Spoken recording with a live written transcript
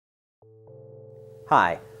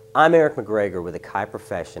Hi, I'm Eric McGregor with Akai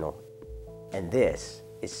Professional, and this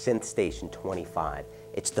is SynthStation25.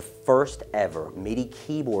 It's the first ever MIDI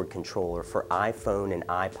keyboard controller for iPhone and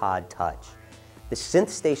iPod Touch. The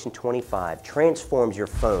SynthStation25 transforms your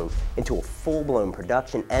phone into a full-blown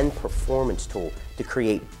production and performance tool to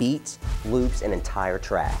create beats, loops, and entire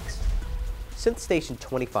tracks.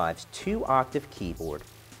 SynthStation25's 2-octave keyboard,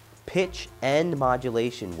 pitch and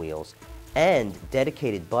modulation wheels, and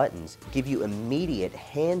dedicated buttons give you immediate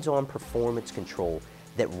hands-on performance control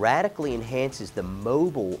that radically enhances the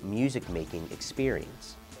mobile music-making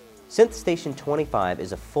experience. SynthStation25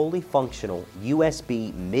 is a fully functional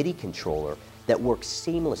USB MIDI controller that works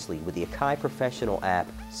seamlessly with the Akai Professional app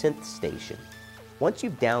SynthStation. Once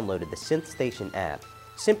you've downloaded the SynthStation app,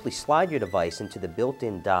 simply slide your device into the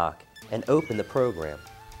built-in dock and open the program.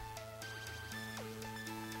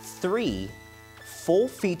 3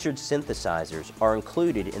 full-featured synthesizers are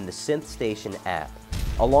included in the SynthStation app,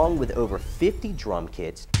 along with over 50 drum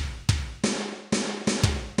kits,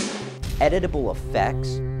 editable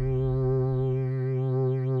effects,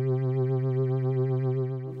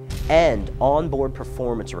 and onboard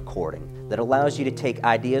performance recording that allows you to take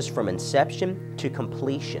ideas from inception to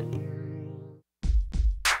completion.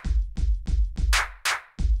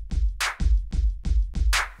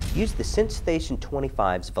 Use the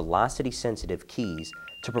SynthStation25's velocity-sensitive keys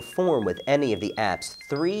to perform with any of the app's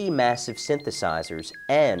 3 massive synthesizers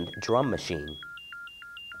and drum machine.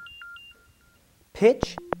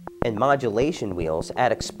 Pitch and modulation wheels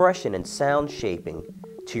add expression and sound shaping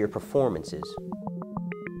to your performances,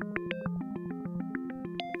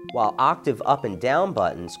 while octave up and down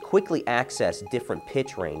buttons quickly access different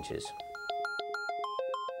pitch ranges.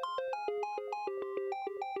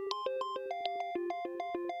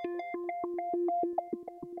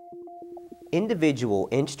 Individual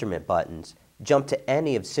instrument buttons jump to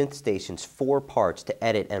any of SynthStation's 4 parts to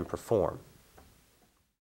edit and perform.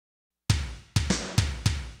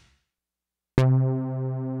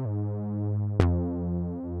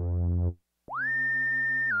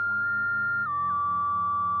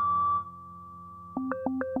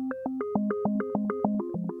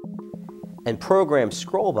 And program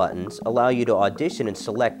scroll buttons allow you to audition and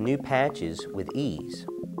select new patches with ease.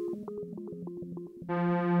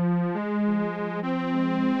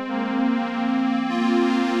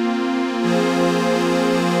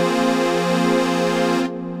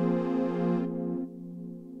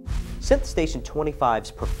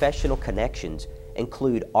 SynthStation25's professional connections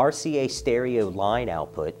include RCA stereo line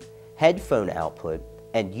output, headphone output,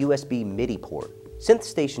 and USB MIDI port.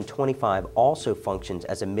 SynthStation25 also functions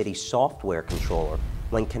as a MIDI software controller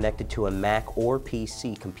when connected to a Mac or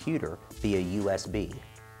PC computer via USB.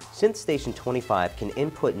 SynthStation25 can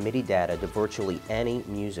input MIDI data to virtually any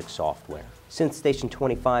music software.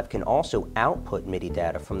 SynthStation25 can also output MIDI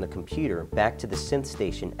data from the computer back to the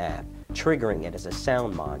SynthStation app, triggering it as a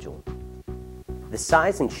sound module. The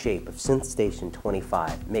size and shape of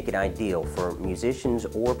SynthStation25 make it ideal for musicians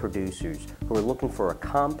or producers who are looking for a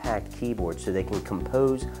compact keyboard so they can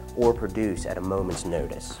compose or produce at a moment's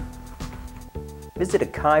notice. Visit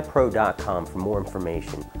AkaiPro.com for more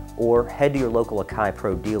information, or head to your local Akai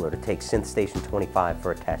Pro dealer to take SynthStation25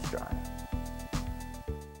 for a test drive.